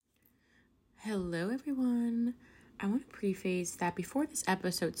Hello, everyone. I want to preface that before this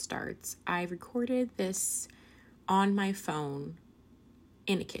episode starts, I recorded this on my phone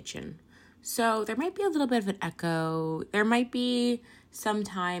in a kitchen. So there might be a little bit of an echo. There might be some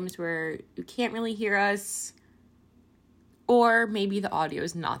times where you can't really hear us, or maybe the audio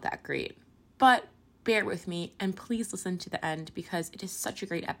is not that great. But bear with me and please listen to the end because it is such a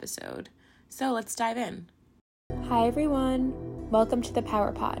great episode. So let's dive in. Hi, everyone. Welcome to the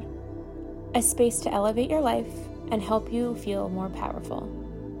Power Pod, a space to elevate your life and help you feel more powerful.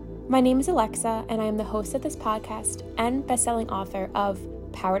 My name is Alexa, and I am the host of this podcast and best-selling author of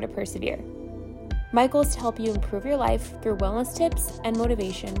Power to Persevere. My goal is to help you improve your life through wellness tips and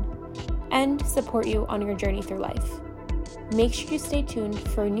motivation, and support you on your journey through life. Make sure you stay tuned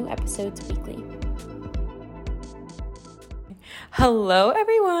for new episodes weekly. Hello,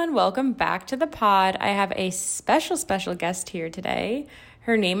 everyone. Welcome back to the pod. I have a special guest here today.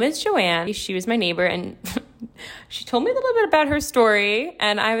 Her name is Joanne. She was my neighbor, and she told me a little bit about her story,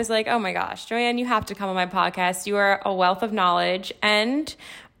 and I was like, oh my gosh, Joanne, you have to come on my podcast. You are a wealth of knowledge and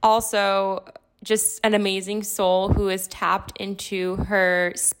also just an amazing soul who has tapped into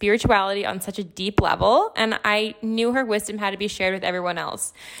her spirituality on such a deep level, and I knew her wisdom had to be shared with everyone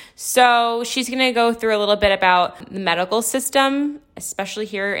else. So she's going to go through a little bit about the medical system, especially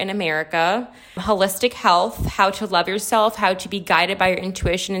here in America, holistic health, how to love yourself, how to be guided by your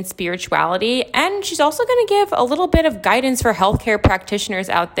intuition and spirituality. And she's also going to give a little bit of guidance for healthcare practitioners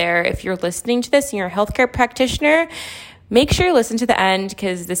out there. If you're listening to this and you're a healthcare practitioner, make sure you listen to the end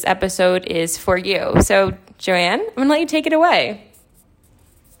because this episode is for you. So, Joanne, I'm going to let you take it away.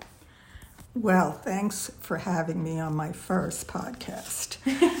 Well, thanks for having me on my first podcast.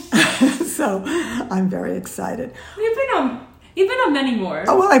 So, I'm very excited. You've been on many more.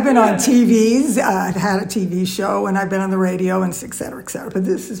 Oh, well, I've been on TVs. I've had a TV show, and I've been on the radio, and et cetera, et cetera. But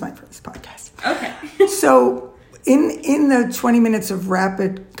this is my first podcast. Okay. So, in the 20 minutes of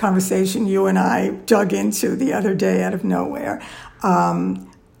rapid conversation you and I dug into the other day out of nowhere,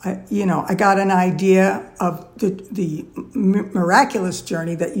 I got an idea of the miraculous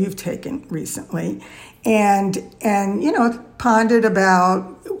journey that you've taken recently, and pondered about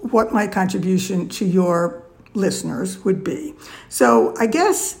what my contribution to your listeners would be. So I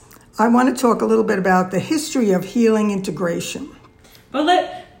guess I want to talk a little bit about the history of healing integration.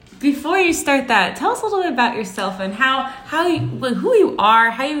 Before you start that, tell us a little bit about yourself and who you are,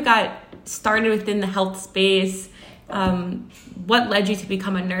 how you got started within the health space, what led you to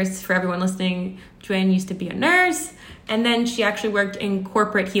become a nurse. For everyone listening, Joanne used to be a nurse, and then she actually worked in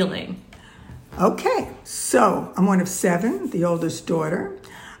corporate healing. Okay, so I'm one of 7, the oldest daughter.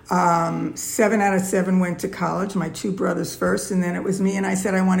 7 out of 7 went to college, my 2 brothers first, and then it was me, and I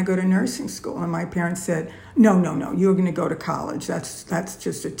said, I want to go to nursing school. And my parents said, no, you're going to go to college. That's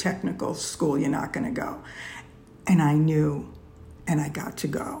just a technical school. You're not going to go. And I knew, and I got to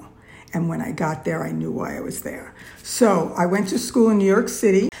go. And when I got there, I knew why I was there. So I went to school in New York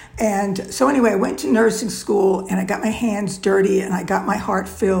City. And so anyway, I went to nursing school, and I got my hands dirty, and I got my heart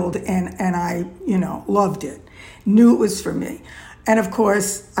filled, and I, loved it. Knew it was for me. And of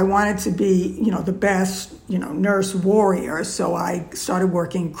course, I wanted to be, the best, nurse warrior. So I started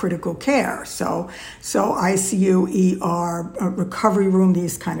working critical care. So ICU, ER, a recovery room,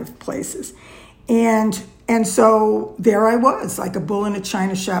 these kind of places. And so there I was, like a bull in a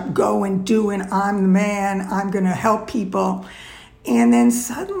china shop, go and do, and I'm the man, I'm going to help people. And then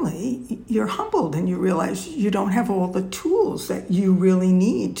suddenly you're humbled and you realize you don't have all the tools that you really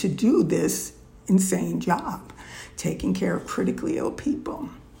need to do this insane job, taking care of critically ill people.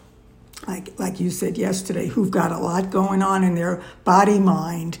 Like you said yesterday, who've got a lot going on in their body,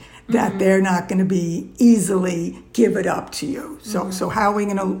 mind, that they're not going to be easily give it up to you. So how are we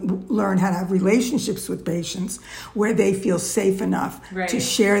going to learn how to have relationships with patients where they feel safe enough to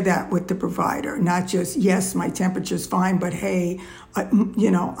share that with the provider? Not just, yes, my temperature's fine, but hey,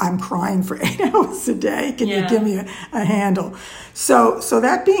 I'm crying for 8 hours a day. Can you give me a handle? So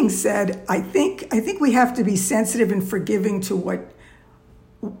that being said, I think we have to be sensitive and forgiving to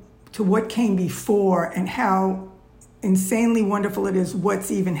what came before and how insanely wonderful it is what's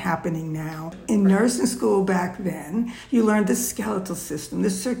even happening now. In nursing school back then, you learned the skeletal system,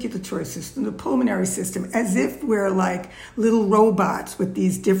 the circulatory system, the pulmonary system, as if we're like little robots with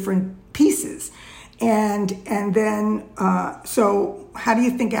these different pieces. And then, so how do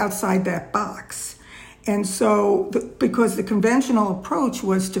you think outside that box? And so, because the conventional approach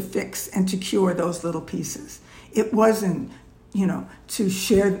was to fix and to cure those little pieces. It wasn't, to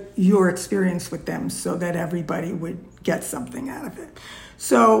share your experience with them so that everybody would get something out of it.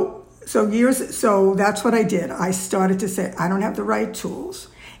 So that's what I did. I started to say, I don't have the right tools.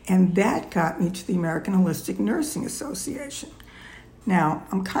 And that got me to the American Holistic Nursing Association. Now,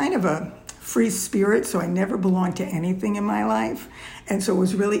 I'm kind of a free spirit, so I never belonged to anything in my life. And so it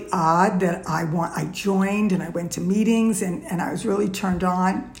was really odd that I joined and I went to meetings and I was really turned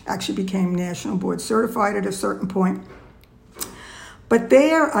on. Actually became national board certified at a certain point. But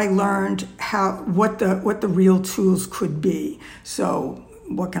there I learned what the real tools could be. So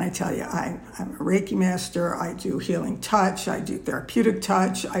what can I tell you? I'm a Reiki master. I do healing touch. I do therapeutic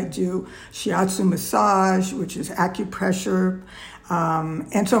touch. I do shiatsu massage, which is acupressure,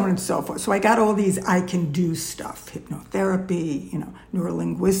 and so on and so forth. So I got all these I can do stuff, hypnotherapy,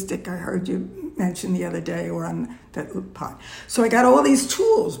 neurolinguistic. I heard you mention the other day or on that pod. So I got all these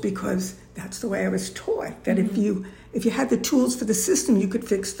tools because that's the way I was taught, that if you had the tools for the system, you could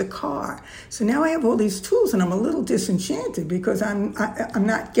fix the car. So now I have all these tools, and I'm a little disenchanted because I'm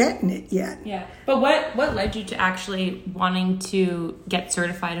not getting it yet. Yeah. But what led you to actually wanting to get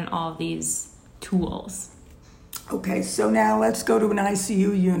certified in all of these tools? Okay, so now let's go to an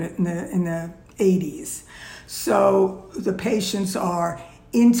ICU unit in the 80s. So the patients are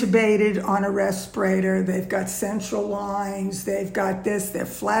intubated on a respirator, they've got central lines, they've got this, they're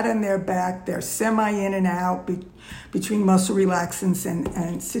flat on their back, they're semi-in and out between muscle relaxants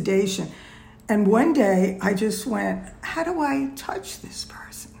and sedation. And one day I just went, how do I touch this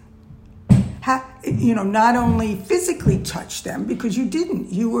person? Not only physically touch them, because you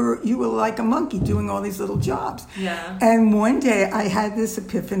didn't. You were like a monkey doing all these little jobs. Yeah. And one day I had this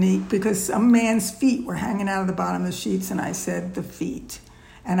epiphany because some man's feet were hanging out of the bottom of the sheets, and I said, the feet.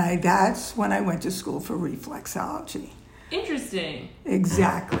 And that's when I went to school for reflexology. Interesting.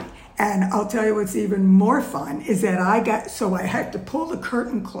 Exactly. And I'll tell you what's even more fun is that I had to pull the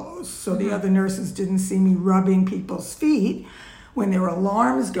curtain closed so the other nurses didn't see me rubbing people's feet when there were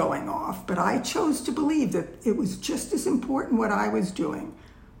alarms going off. But I chose to believe that it was just as important what I was doing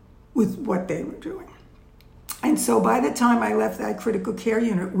with what they were doing. And so by the time I left that critical care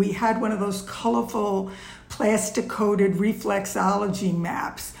unit, we had one of those colorful plastic-coated reflexology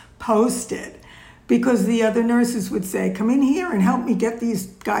maps posted because the other nurses would say, come in here and help me get these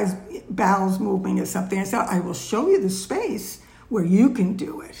guys' bowels moving or something. I said, I will show you the space where you can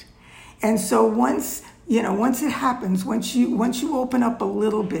do it. And so once it happens, once you open up a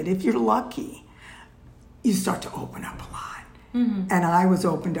little bit, if you're lucky, you start to open up a lot. Mm-hmm. And I was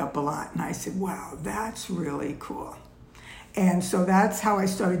opened up a lot, and I said, wow, that's really cool. And so that's how I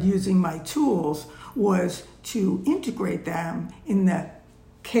started using my tools, was to integrate them in the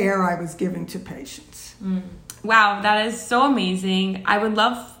care I was giving to patients. Mm. Wow, that is so amazing. I would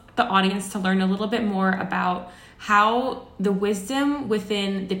love the audience to learn a little bit more about how the wisdom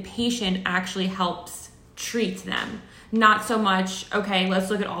within the patient actually helps treat them. Not so much, okay, let's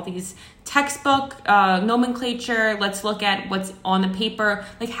look at all these textbook nomenclature, let's look at what's on the paper.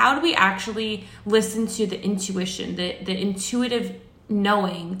 Like, how do we actually listen to the intuition, the intuitive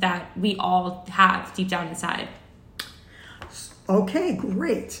knowing that we all have deep down inside? Okay,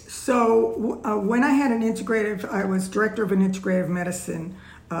 great. So when I had I was director of an integrative medicine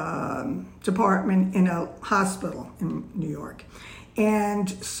department in a hospital in New York. And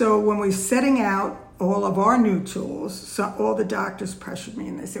so when we were setting out all of our new tools, so all the doctors pressured me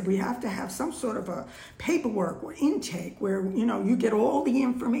and they said, we have to have some sort of a paperwork or intake where, you get all the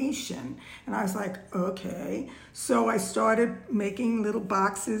information. And I was like, okay. So I started making little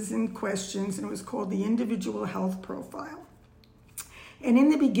boxes and questions, and it was called the Individual Health Profile. And in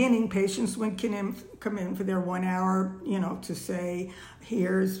the beginning, patients would come in for their 1 hour, to say,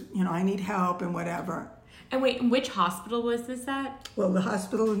 here's, I need help and whatever. And wait, which hospital was this at? Well, the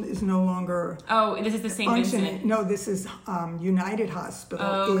hospital is no longer... Oh, this is the St. Vincent? No, this is United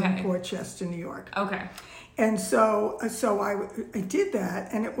Hospital in Port Chester, New York. Okay. And so I did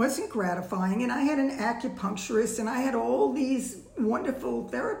that, and it wasn't gratifying. And I had an acupuncturist, and I had all these wonderful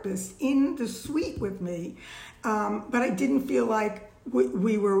therapists in the suite with me. But I didn't feel like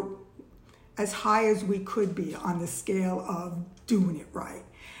we were as high as we could be on the scale of doing it right.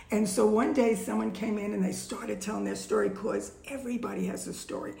 And so one day someone came in and they started telling their story, because everybody has a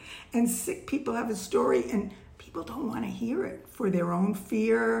story. And sick people have a story, and people don't want to hear it for their own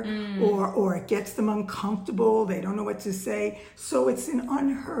fear, or it gets them uncomfortable. They don't know what to say. So it's an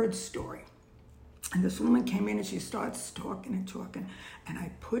unheard story. And this woman came in and she starts talking and talking. And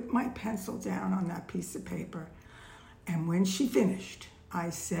I put my pencil down on that piece of paper. And when she finished,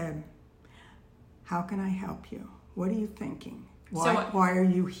 I said, how can I help you? What are you thinking? Why are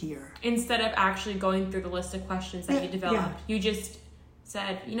you here? Instead of actually going through the list of questions that you developed, you just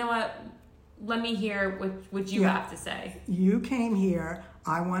said, you know what, let me hear what you have to say. You came here,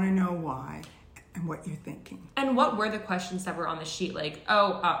 I want to know why. and what you're thinking. And what were the questions that were on the sheet? Like,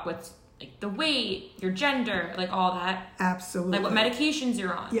 what's like the weight, your gender, like all that? Absolutely. Like what medications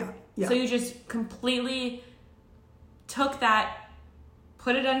you're on. Yeah. So you just completely took that,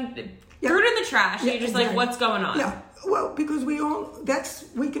 put it in, threw it in the trash. Yeah, You're just exactly. like, what's going on? Yeah. Well, because we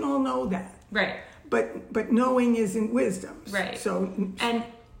can all know that. Right. But knowing isn't wisdom. Right. So. And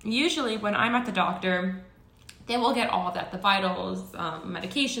usually when I'm at the doctor, they will get all of that, the vitals,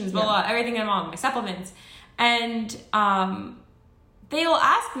 medications, blah, everything I'm on, my supplements. And they'll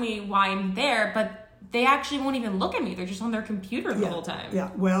ask me why I'm there, but they actually won't even look at me. They're just on their computer the whole time.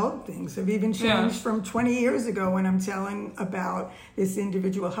 Yeah, well, things have even changed from 20 years ago when I'm telling about this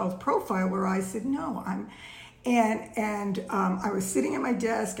individual health profile where I said, no, I was sitting at my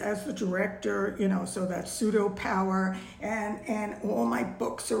desk as the director, so that pseudo power, and all my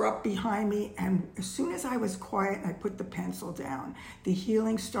books are up behind me. And as soon as I was quiet and I put the pencil down, the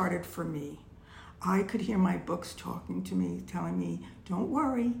healing started for me. I could hear my books talking to me, telling me, don't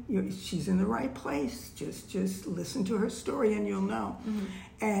worry, she's in the right place. Just listen to her story and you'll know. Mm-hmm.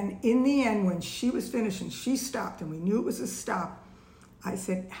 And in the end, when she was finished and she stopped and we knew it was a stop, I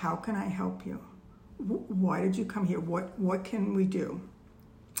said, how can I help you? Why did you come here? What can we do?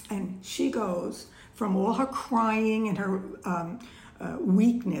 And she goes, from all her crying and her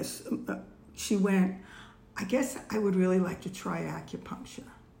weakness, she went, I guess I would really like to try acupuncture.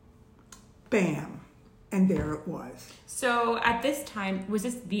 Bam. And there it was. So at this time, was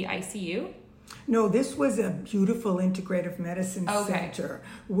this the ICU? No, this was a beautiful integrative medicine center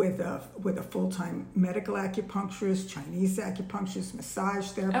with a full-time medical acupuncturist, Chinese acupuncturist,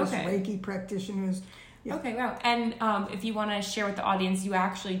 massage therapist, Reiki practitioners. Yeah. Okay, wow. And if you want to share with the audience, you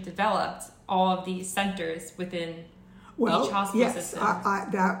actually developed all of these centers within each hospital system.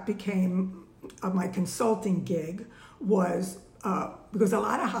 Yes, that became my consulting gig was because a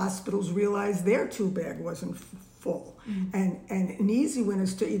lot of hospitals realized their two-bag wasn't full. Mm-hmm. And an easy one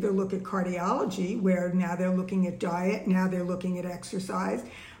is to either look at cardiology, where now they're looking at diet, now they're looking at exercise,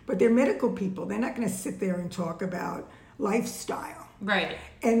 but they're medical people. They're not going to sit there and talk about lifestyle. Right.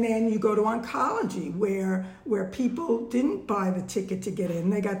 And then you go to oncology, where people didn't buy the ticket to get in.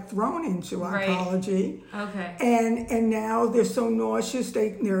 They got thrown into oncology. Right. Okay. And now they're so nauseous,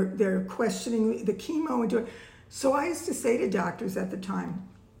 they're questioning the chemo and doing. So I used to say to doctors at the time,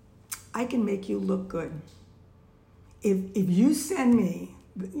 I can make you look good. If you send me,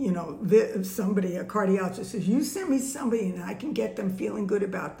 somebody, a cardiologist, if you send me somebody and I can get them feeling good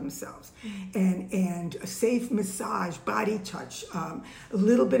about themselves, and a safe massage, body touch, a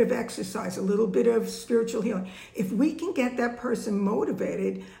little bit of exercise, a little bit of spiritual healing, if we can get that person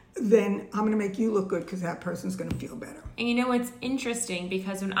motivated, then I'm going to make you look good because that person's going to feel better. And it's interesting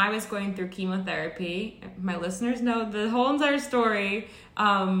because when I was going through chemotherapy, my listeners know the whole entire story.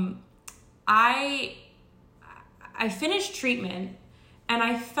 I finished treatment and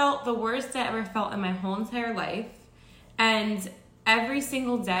I felt the worst I ever felt in my whole entire life. And every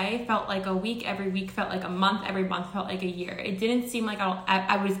single day felt like a week, every week felt like a month, every month felt like a year. It didn't seem like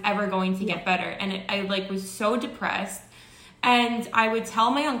I was ever going to get better. And I was so depressed. And I would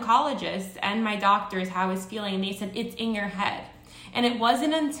tell my oncologist and my doctors how I was feeling, and they said, it's in your head. And it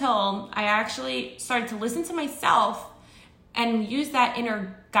wasn't until I actually started to listen to myself and use that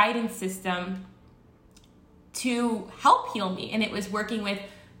inner guidance system to help heal me. And it was working with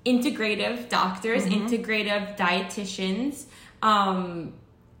integrative doctors, integrative dietitians,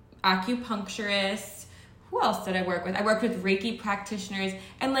 acupuncturists. Who else did I work with? I worked with Reiki practitioners,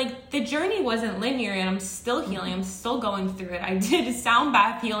 and the journey wasn't linear, and I'm still healing. I'm still going through it. I did sound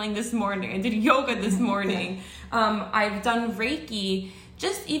bath healing this morning. I did yoga this morning. I've done Reiki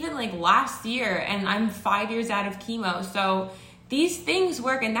just even last year, and I'm 5 years out of chemo. So these things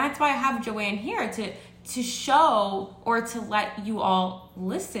work, and that's why I have Joanne here to show or to let you all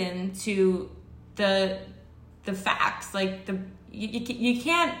listen to the facts. You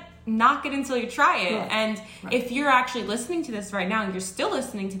can't knock it until you try it. Right. And if you're actually listening to this right now and you're still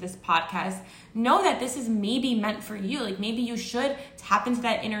listening to this podcast, know that this is maybe meant for you. Maybe you should tap into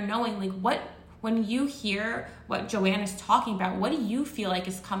that inner knowing. When you hear what Joanne is talking about, what do you feel like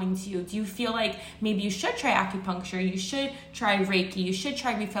is coming to you? Do you feel like maybe you should try acupuncture, you should try Reiki, you should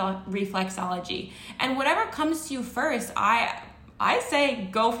try reflexology? And whatever comes to you first, I say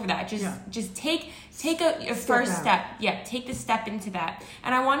go for that. Just take a first step. Yeah, take the step into that.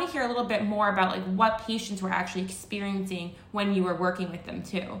 And I want to hear a little bit more about what patients were actually experiencing when you were working with them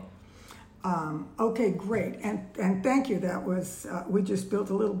too. Okay, great, and thank you. That was we just built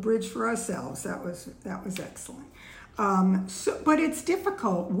a little bridge for ourselves. That was excellent. But it's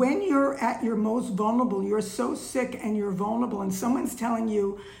difficult when you're at your most vulnerable. You're so sick and you're vulnerable, and someone's telling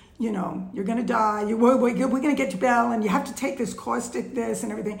you, you know, you're going to die. We're going to get you bail, and you have to take this caustic this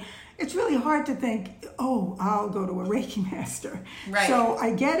and everything. It's really hard to think, oh, I'll go to a Reiki master. Right. So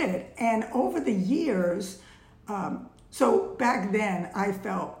I get it. And over the years, so back then I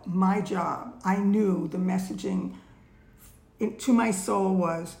felt my job, I knew the messaging to my soul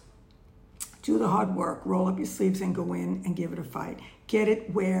was, do the hard work, roll up your sleeves and go in and give it a fight. Get it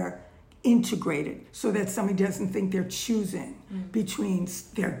where integrated so that somebody doesn't think they're choosing between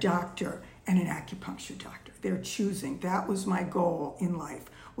their doctor and an acupuncture doctor. They're choosing. That was my goal in life,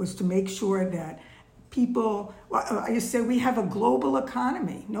 was to make sure that people, I used to say we have a global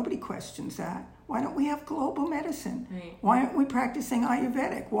economy. Nobody questions that. Why don't we have global medicine? Right. Why aren't we practicing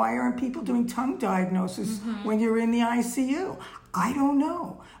Ayurvedic? Why aren't people doing tongue diagnosis when you're in the ICU? I don't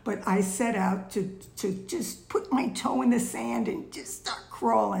know. But I set out to just put my toe in the sand and just start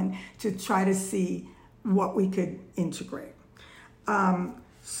crawling to try to see what we could integrate.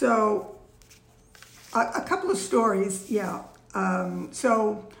 So a couple of stories, yeah.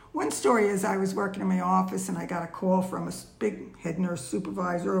 So one story is I was working in my office and I got a call from a big head nurse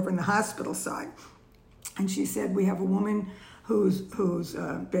supervisor over in the hospital side. And she said, we have a woman who's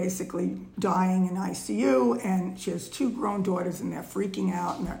basically dying in ICU, and she has 2 grown daughters, and they're freaking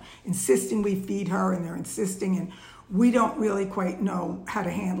out, and they're insisting we feed her, and they're insisting, and we don't really quite know how to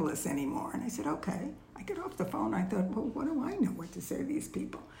handle this anymore. And I said, okay. I get off the phone. I thought, well, what do I know what to say to these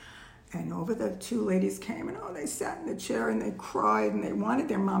people? And over the 2 ladies came, and they sat in the chair and they cried, and they wanted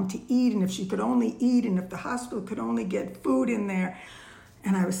their mom to eat, and if she could only eat, and if the hospital could only get food in there.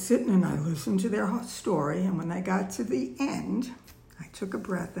 And I was sitting and I listened to their whole story, and when they got to the end, I took a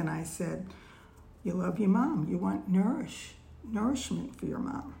breath and I said, you love your mom. You want nourishment for your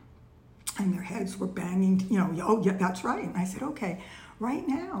mom. And their heads were banging, oh, yeah, that's right. And I said, okay, right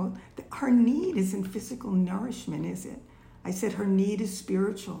now, her need isn't physical nourishment, is it? I said, her need is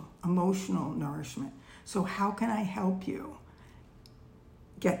spiritual, emotional nourishment. So how can I help you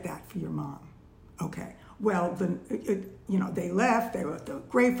get that for your mom? Okay. Well, they left, they were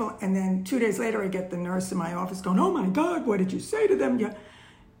grateful, and then 2 days later I get the nurse in my office going, oh my God, what did you say to them? Yeah.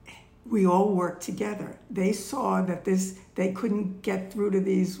 We all worked together. They saw that they couldn't get through to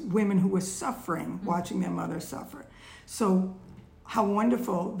these women who were suffering, watching their mother suffer. So how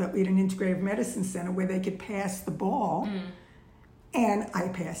wonderful that we had an integrative medicine center where they could pass the ball, and I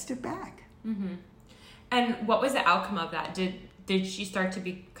passed it back. Mm-hmm. And what was the outcome of that? Did she start to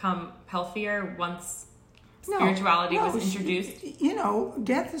become healthier once spirituality was introduced?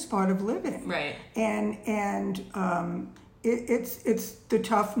 Death is part of living. Right. And it's the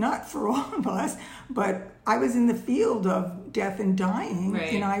tough nut for all of us. But I was in the field of death and dying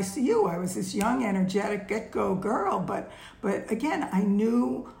in ICU. I was this young, energetic, get-go girl. But again, I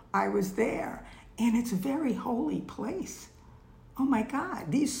knew I was there. And it's a very holy place. Oh my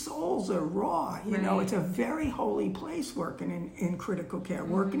God, these souls are raw. It's a very holy place working in critical care,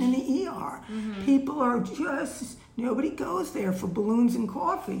 working in the ER. People are just, nobody goes there for balloons and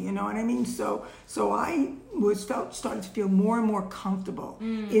coffee, you know what I mean? So I started to feel more and more comfortable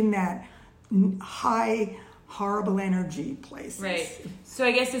in that high, horrible energy place. Right. So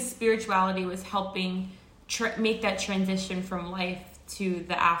I guess the spirituality was helping make that transition from life to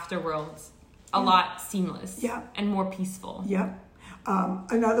the afterworlds a lot seamless and more peaceful. Yeah.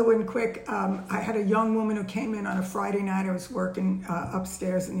 Another one quick, I had a young woman who came in on a Friday night. I was working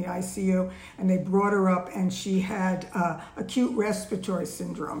upstairs in the ICU, and they brought her up, and she had acute respiratory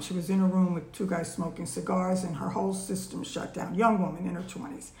syndrome. She was in a room with 2 guys smoking cigars, and her whole system shut down. Young woman in her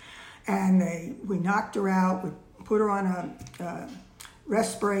 20s. And we knocked her out. We put her on a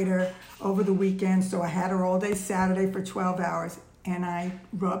respirator over the weekend, so I had her all day Saturday for 12 hours, and I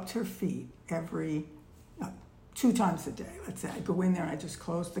rubbed her feet 2 times a day, let's say. I go in there and I just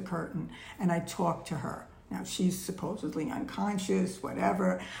close the curtain and I talk to her. Now, she's supposedly unconscious,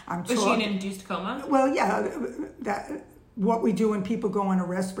 whatever. Was she in an induced coma? Well, yeah. What we do when people go on a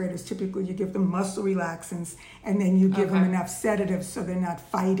respirator is typically you give them muscle relaxants and then you give them enough sedatives so they're not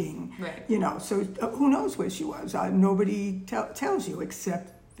fighting. Right. So who knows where she was? Nobody tells you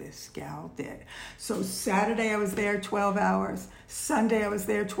except this gal did. So Saturday I was there 12 hours. Sunday I was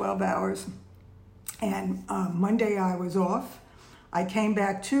there 12 hours. And Monday I was off. I came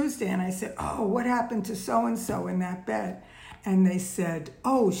back Tuesday and I said, oh, what happened to so-and-so in that bed? And they said,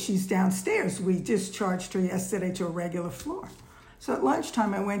 oh, she's downstairs. We discharged her yesterday to a regular floor. So at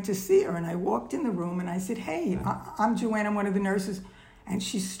lunchtime I went to see her and I walked in the room and I said, hey, I'm Joanne, I'm one of the nurses. And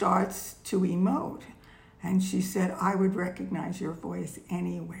she starts to emote. And she said, I would recognize your voice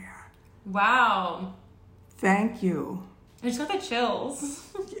anywhere. Wow. Thank you. I just got the chills.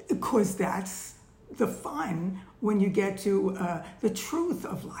 Because that's the fun when you get to the truth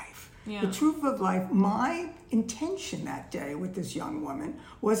of life. Yeah. The truth of life. My intention that day with this young woman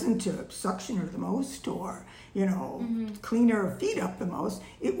wasn't to suction her the most or, clean her feet up the most.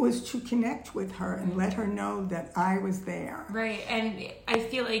 It was to connect with her and let her know that I was there. Right. And I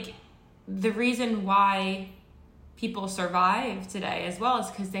feel like the reason why people survive today as well is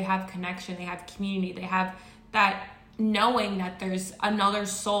because they have connection, they have community, they have that knowing that there's another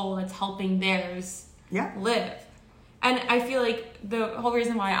soul that's helping theirs live. And I feel like the whole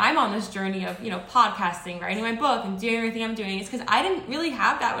reason why I'm on this journey of, podcasting, writing my book and doing everything I'm doing is because I didn't really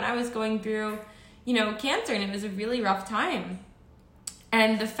have that when I was going through, cancer, and it was a really rough time.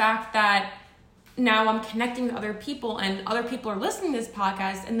 And the fact that now I'm connecting with other people and other people are listening to this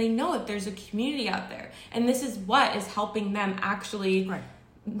podcast and they know that there's a community out there. And this is what is helping them actually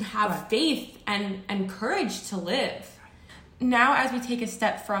have faith and courage to live. Now, as we take a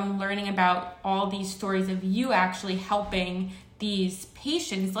step from learning about all these stories of you actually helping these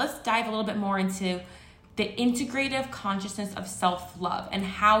patients, let's dive a little bit more into the integrative consciousness of self-love and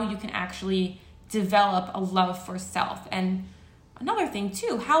how you can actually develop a love for self. And another thing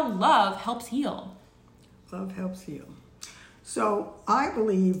too, how love helps heal. Love helps heal. So I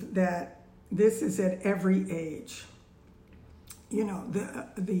believe that this is at every age.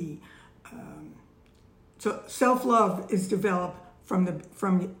 So self-love is developed from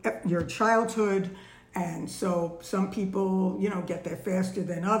your childhood, and so some people, get there faster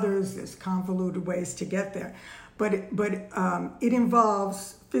than others. There's convoluted ways to get there, but it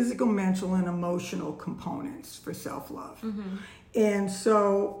involves physical, mental, and emotional components for self-love. Mm-hmm. And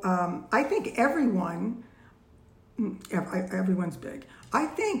so I think everyone's big. I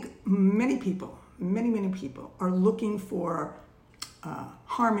think many people are looking for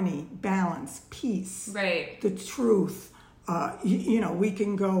harmony, balance, peace, the truth. We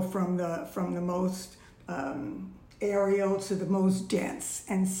can go from the most aerial to the most dense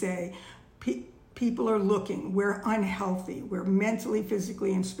and say people are looking. We're unhealthy. We're mentally,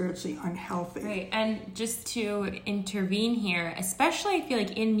 physically, and spiritually unhealthy. Right. And just to intervene here, especially I feel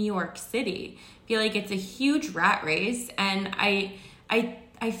like in New York City, I feel like it's a huge rat race, and I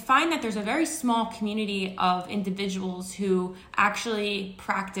find that there's a very small community of individuals who actually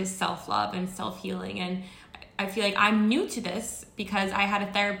practice self-love and self-healing. And I feel like I'm new to this because I had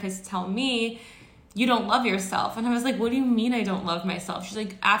a therapist tell me, you don't love yourself. And I was like, what do you mean I don't love myself? She's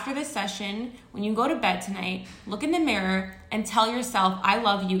like, after this session, when you go to bed tonight, look in the mirror and tell yourself, I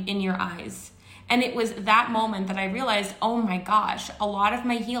love you in your eyes. And it was that moment that I realized, oh my gosh, a lot of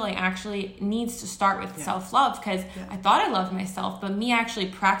my healing actually needs to start with self-love, because I thought I loved myself, but me actually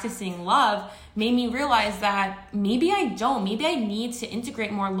practicing love made me realize that maybe I don't. Maybe I need to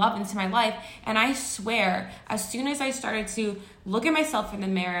integrate more love into my life. And I swear, as soon as I started to look at myself in the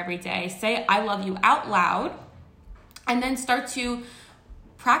mirror every day, say I love you out loud, and then start to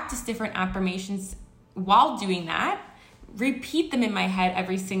practice different affirmations while doing that, repeat them in my head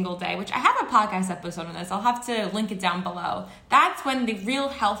every single day, which I have a podcast episode on this. I'll have to link it down below. That's when the real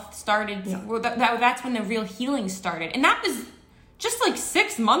health started. That's when the real healing started. And that was just like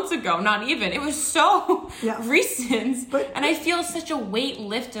 6 months ago, not even. It was so recent. And I feel such a weight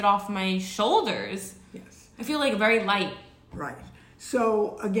lifted off my shoulders. Yes. I feel like very light. Right.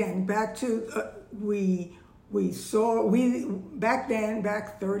 So again, back to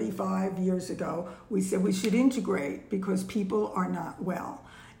back 35 years ago, we said we should integrate because people are not well,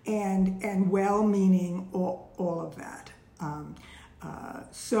 and well meaning all of that.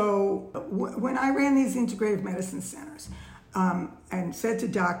 When I ran these integrative medicine centers and said to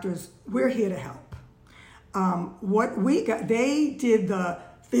doctors, we're here to help. They did the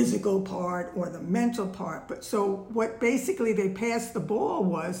physical part or the mental part, but so what basically they passed the ball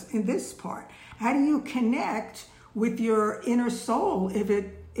was in this part. How do you connect with your inner soul if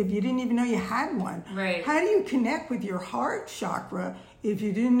you didn't even know you had one? Right. How do you connect with your heart chakra if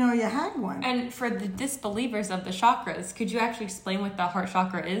you didn't know you had one? And for the disbelievers of the chakras, could you actually explain what the heart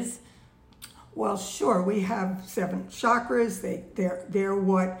chakra is? Well, sure. We have 7 chakras. They're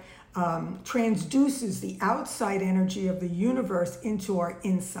what transduces the outside energy of the universe into our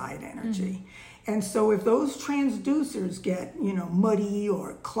inside energy. Mm-hmm. And so if those transducers get, muddy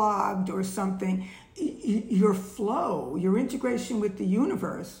or clogged or something, your flow, your integration with the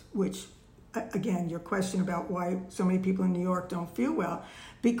universe, which, again, your question about why so many people in New York don't feel well,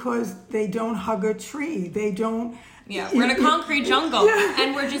 because they don't hug a tree. They don't... Yeah, we're in a concrete jungle,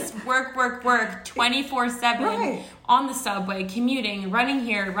 and we're just work 24/7 on the subway, commuting, running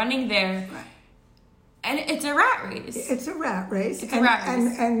here, running there. Right. And it's a rat race. It's a rat race. It's a rat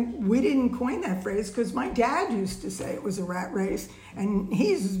race. And we didn't coin that phrase because my dad used to say it was a rat race, and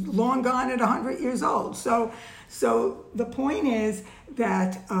he's long gone at 100 years old. So the point is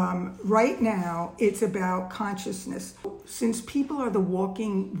that right now it's about consciousness. Since people are the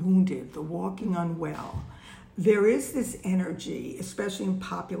walking wounded, the walking unwell, there is this energy, especially in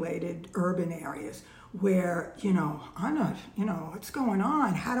populated urban areas, where, I'm not, what's going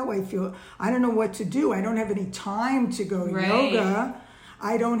on? How do I feel? I don't know what to do. I don't have any time to go to yoga.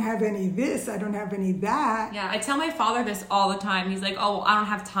 I don't have any this. I don't have any that. Yeah, I tell my father this all the time. He's like, oh, well, I don't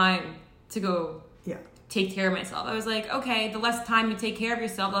have time to go take care of myself. I was like, okay, the less time you take care of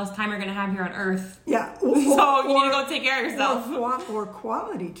yourself, the less time you're going to have here on earth. Yeah. So you need to go take care of yourself. Or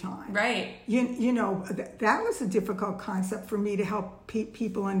quality time. Right. That was a difficult concept for me to help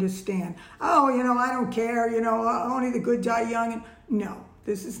people understand. Oh, I don't care. Only the good die young. And no,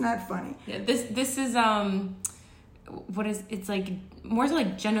 this is not funny. Yeah, this is it's like more so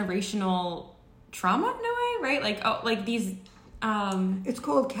like generational trauma in a way, right? These. It's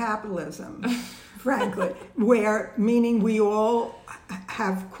called capitalism. Frankly, meaning we all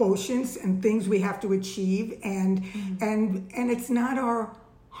have quotients and things we have to achieve, and it's not our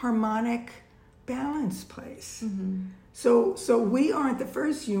harmonic balance place. So we aren't the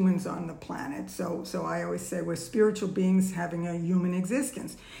first humans on the planet. So I always say we're spiritual beings having a human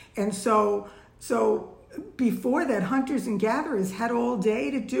existence, and so before that, hunters and gatherers had all day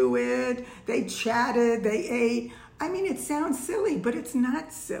to do it. They chatted, they ate. I mean, it sounds silly, but it's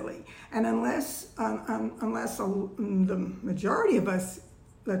not silly. And unless the majority of us,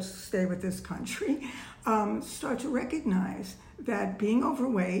 let's stay with this country, start to recognize that being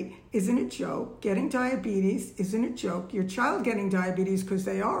overweight isn't a joke, getting diabetes isn't a joke, your child getting diabetes because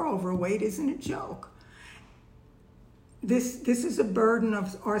they are overweight isn't a joke. This is a burden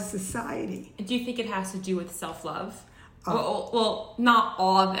of our society. Do you think it has to do with self-love? Well, not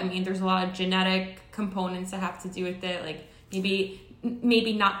all of it. I mean, there's a lot of genetic components that have to do with it. Like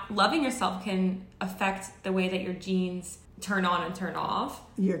maybe not loving yourself can affect the way that your genes turn on and turn off.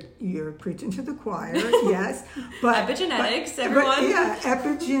 You're preaching to the choir, yes. But epigenetics, everyone. Yeah,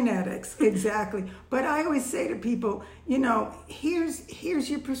 epigenetics, exactly. But I always say to people, here's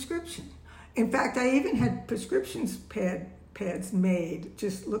your prescription. In fact, I even had pads made,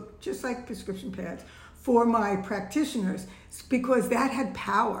 just like prescription pads, for my practitioners, because that had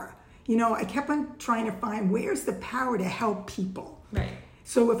power. I kept on trying to find where's the power to help people. Right.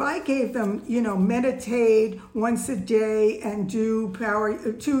 So if I gave them, meditate once a day and do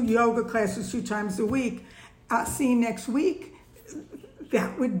 2 yoga classes 2 times a week, I'll see you next week,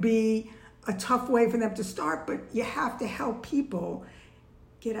 that would be a tough way for them to start, but you have to help people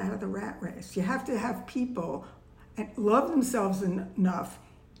get out of the rat race. You have to have people love themselves enough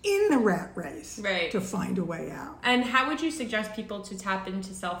in the rat race to find a way out. And how would you suggest people to tap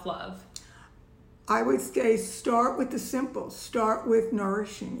into self-love? I would say start with the simple. Start with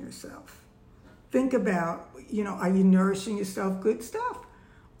nourishing yourself. Think about, are you nourishing yourself good stuff?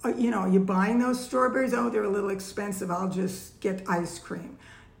 Are you buying those strawberries? Oh, they're a little expensive. I'll just get ice cream.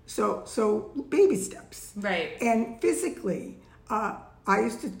 So baby steps. Right. And physically, I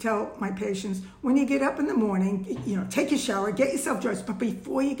used to tell my patients, when you get up in the morning, take a shower, get yourself dressed, but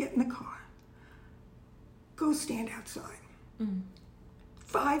before you get in the car, go stand outside.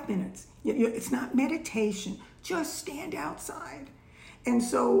 5 minutes. It's not meditation. Just stand outside. And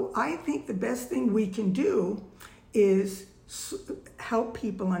so I think the best thing we can do is help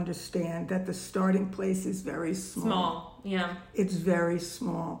people understand that the starting place is very small. Small, yeah. It's very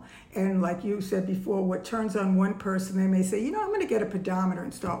small. And like you said before, what turns on one person, they may say, I'm going to get a pedometer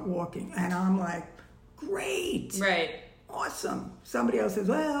and start walking. And I'm like, great. Right. Awesome. Somebody else says,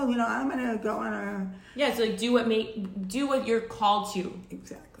 well, I'm going to go on a... Yeah, so do what you're called to.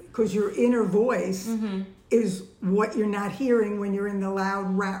 Exactly. Because your inner voice is what you're not hearing when you're in the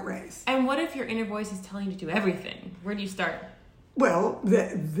loud rat race. And what if your inner voice is telling you to do everything? Where do you start? Well,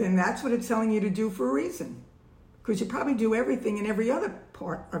 then that's what it's telling you to do for a reason. Because you probably do everything in every other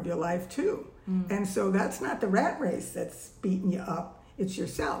part of your life too. And so that's not the rat race that's beating you up. It's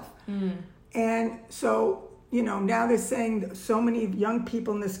yourself. And so, now they're saying that so many young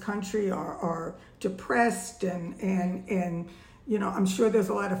people in this country are depressed and I'm sure there's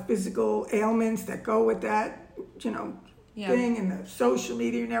a lot of physical ailments that go with that, thing and the social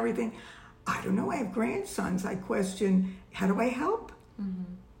media and everything. I don't know. I have grandsons. I question, how do I help?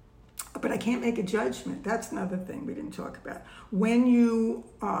 But I can't make a judgment. That's another thing we didn't talk about. When you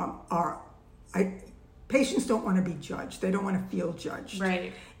patients don't want to be judged. They don't want to feel judged.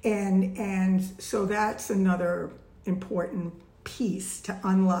 Right. And so that's another important piece to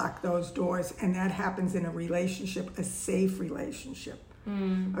unlock those doors, and that happens in a relationship, a safe relationship,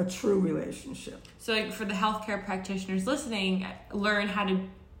 a true relationship. So like for the healthcare practitioners listening, learn how to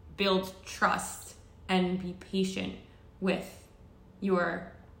build trust and be patient with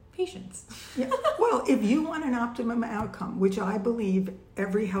your patients. Yeah. Well, if you want an optimum outcome, which I believe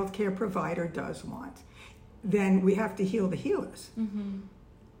every healthcare provider does want, then we have to heal the healers.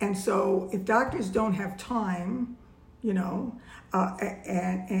 And so if doctors don't have time,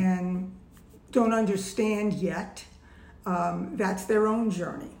 and don't understand yet, that's their own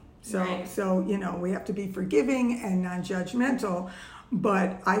journey. So we have to be forgiving and non-judgmental,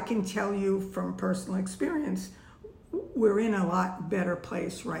 but I can tell you from personal experience, we're in a lot better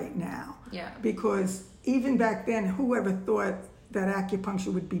place right now. Yeah. Because even back then, whoever thought that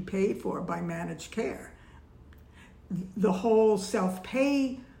acupuncture would be paid for by managed care? The whole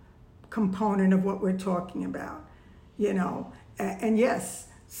self-pay component of what we're talking about, and yes,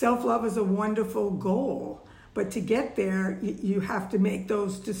 self-love is a wonderful goal, but to get there, you have to make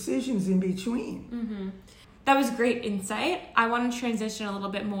those decisions in between. That was great insight. I want to transition a little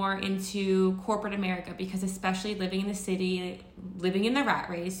bit more into corporate America, because especially living in the city, living in the rat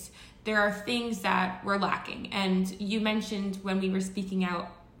race, there are things that we're lacking. And you mentioned when we were speaking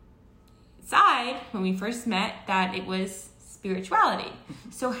outside, when we first met, that it was spirituality.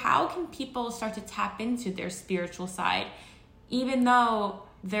 So how can people start to tap into their spiritual side, even though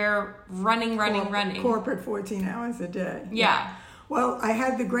they're running? Corporate 14 hours a day. Yeah. Well, I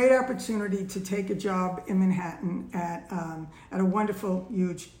had the great opportunity to take a job in Manhattan at a wonderful,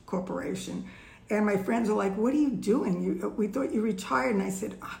 huge corporation. And my friends are like, what are you doing? We thought you retired. And I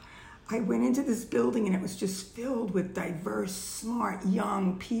said, I went into this building and it was just filled with diverse, smart,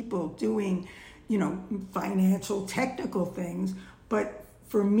 young people doing, financial, technical things. But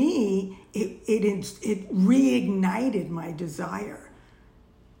for me, it reignited my desire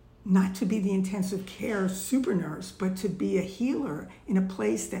not to be the intensive care super nurse, but to be a healer in a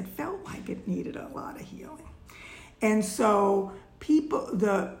place that felt like it needed a lot of healing. And so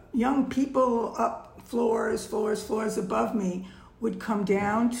the young people up floors above me would come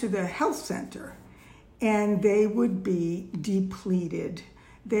down to the health center, and they would be depleted.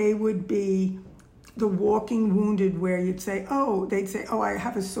 They would be the walking wounded, where they'd say, oh, I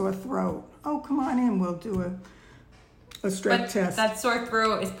have a sore throat. Oh, come on in, we'll do a strep test. That sore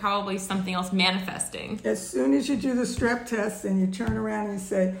throat is probably something else manifesting. As soon as you do the strep test and you turn around and you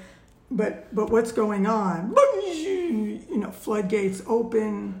say, but what's going on? Floodgates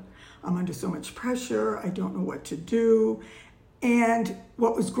open. I'm under so much pressure. I don't know what to do. And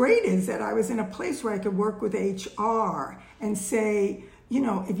what was great is that I was in a place where I could work with HR and say,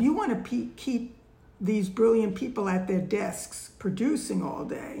 if you want to keep these brilliant people at their desks producing all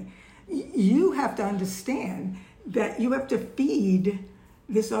day, you have to understand that you have to feed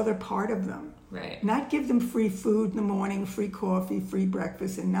this other part of them. Right. Not give them free food in the morning, free coffee, free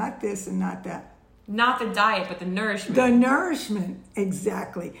breakfast, and not this and not that. Not the diet, but the nourishment. The nourishment,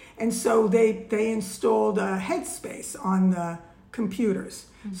 exactly. And so they installed a headspace on the computers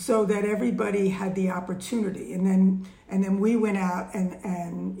so that everybody had the opportunity. And then we went out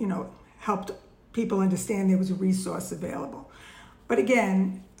and helped people understand there was a resource available. But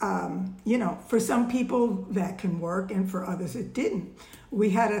again, for some people that can work, and for others it didn't. We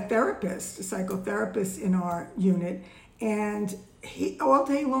had a psychotherapist in our unit, and he all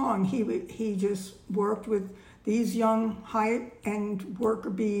day long he just worked with these young high-end worker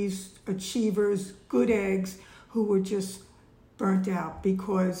bees, achievers, good eggs, who were just burnt out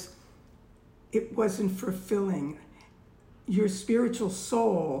because it wasn't fulfilling. Your spiritual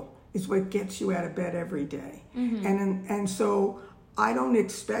soul is what gets you out of bed every day. And so I don't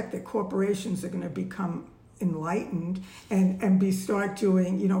expect that corporations are going to become enlightened and start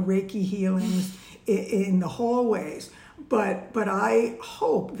doing, Reiki healings in the hallways. But I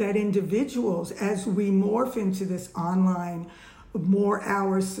hope that individuals, as we morph into this online, more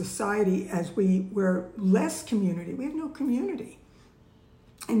hours society, as we're less community, we have no community.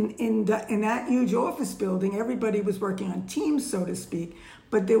 In that huge office building, everybody was working on teams, so to speak,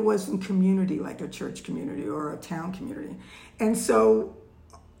 but there wasn't community like a church community or a town community. And so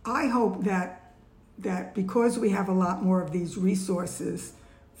I hope that because we have a lot more of these resources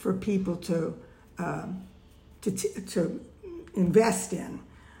for people to invest in,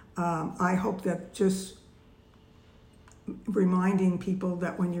 I hope that just reminding people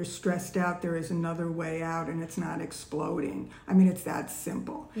that when you're stressed out, there is another way out and it's not exploding. I mean, it's that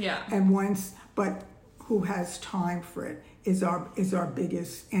simple. Yeah. But who has time for it is our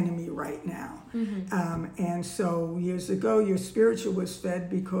biggest enemy right now. And so years ago, your spiritual was fed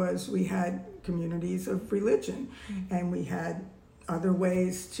because we had communities of religion. And we had other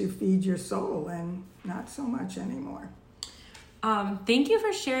ways to feed your soul, and not so much anymore. Thank you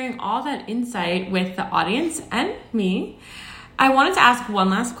for sharing all that insight with the audience and me. I wanted to ask one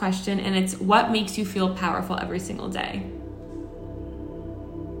last question, and it's, what makes you feel powerful every single day?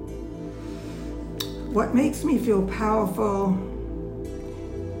 What makes me feel powerful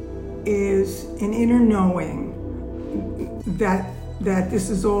is an inner knowing that this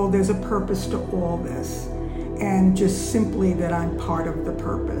is all, there's a purpose to all this, and just simply that I'm part of the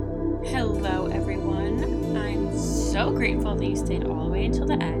purpose. Hello, everyone. I'm so grateful that you stayed all the way until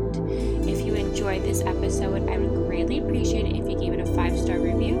the end. If you enjoyed this episode, I would greatly appreciate it if you gave it a 5-star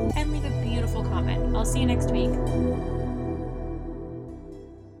review and leave a beautiful comment. I'll see you next week.